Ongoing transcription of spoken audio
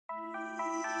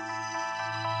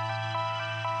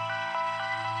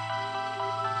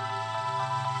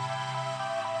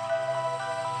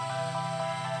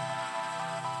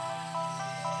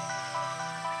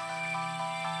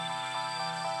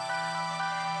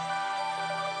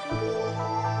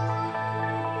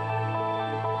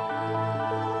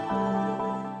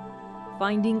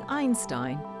finding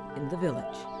Einstein in the village.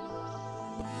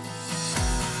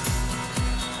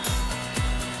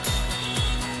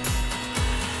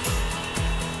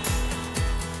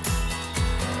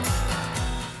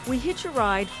 We hitch a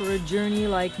ride for a journey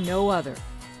like no other.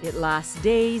 It lasts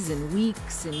days and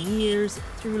weeks and years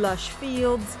through lush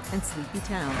fields and sleepy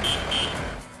towns,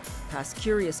 past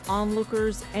curious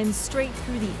onlookers and straight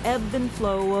through the ebb and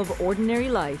flow of ordinary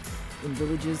life in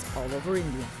villages all over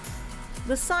India.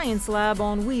 The science lab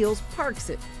on wheels parks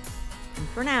it. And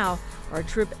for now, our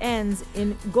trip ends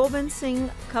in Gobind Singh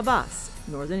Kabas,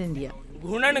 northern India.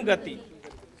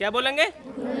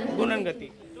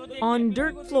 On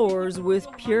dirt floors with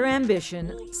pure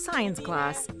ambition, science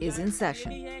class is in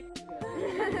session.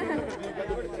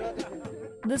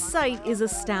 The sight is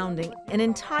astounding. An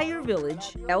entire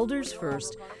village, elders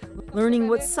first, learning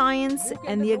what science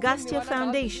and the Agastya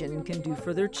Foundation can do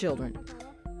for their children.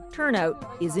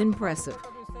 Turnout is impressive.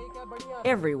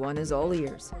 Everyone is all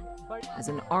ears. As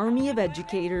an army of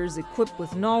educators equipped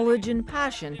with knowledge and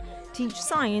passion teach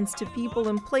science to people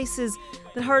in places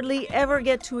that hardly ever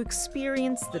get to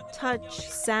experience the touch,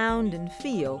 sound, and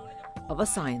feel of a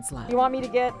science lab. You want me to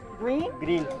get green?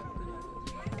 Green.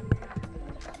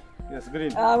 Yes,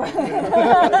 green.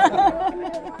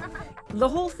 The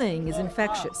whole thing is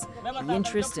infectious. The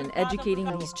interest in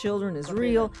educating these children is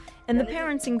real, and the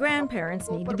parents and grandparents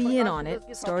need to be in on it,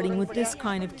 starting with this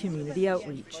kind of community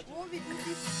outreach.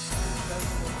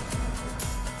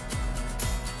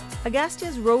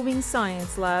 Agastya's roving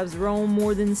science labs roam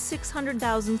more than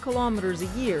 600,000 kilometers a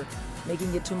year,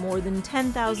 making it to more than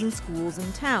 10,000 schools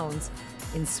and towns,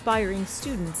 inspiring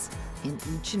students in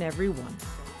each and every one.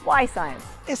 Why science?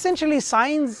 Essentially,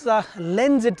 science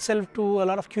lends itself to a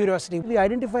lot of curiosity. We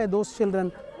identify those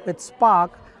children with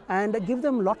spark and give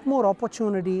them a lot more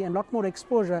opportunity and a lot more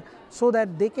exposure so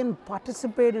that they can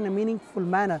participate in a meaningful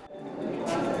manner.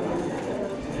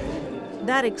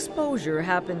 That exposure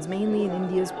happens mainly in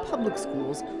India's public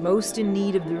schools, most in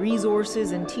need of the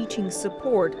resources and teaching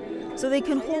support so they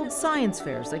can hold science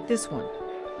fairs like this one.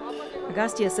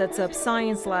 Agastya sets up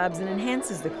science labs and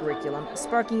enhances the curriculum,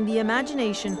 sparking the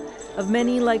imagination of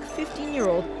many like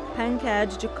 15-year-old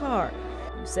Pankaj Jakar,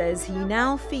 who says he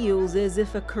now feels as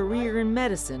if a career in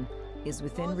medicine is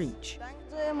within reach.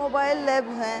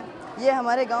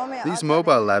 These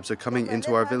mobile labs are coming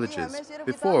into our villages.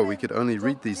 Before, we could only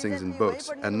read these things in books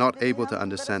and not able to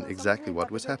understand exactly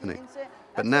what was happening.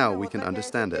 But now we can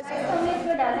understand it.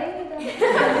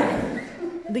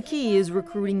 The key is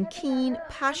recruiting keen,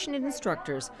 passionate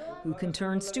instructors who can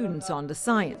turn students onto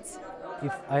science.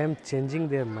 If I am changing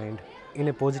their mind in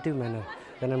a positive manner,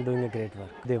 then I'm doing a great work.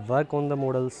 They work on the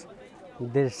models,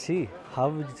 they see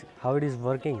how it is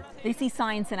working. They see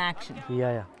science in action.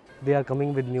 Yeah. They are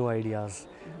coming with new ideas.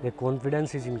 Their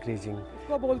confidence is increasing.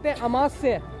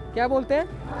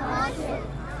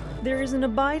 There is an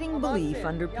abiding belief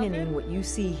underpinning what you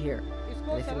see here.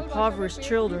 That if impoverished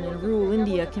children in rural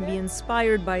India can be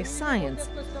inspired by science,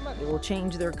 it will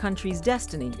change their country's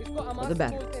destiny for the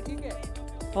better.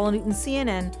 Paula Newton,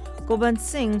 CNN, Gobind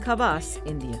Singh Kabas,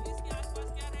 India.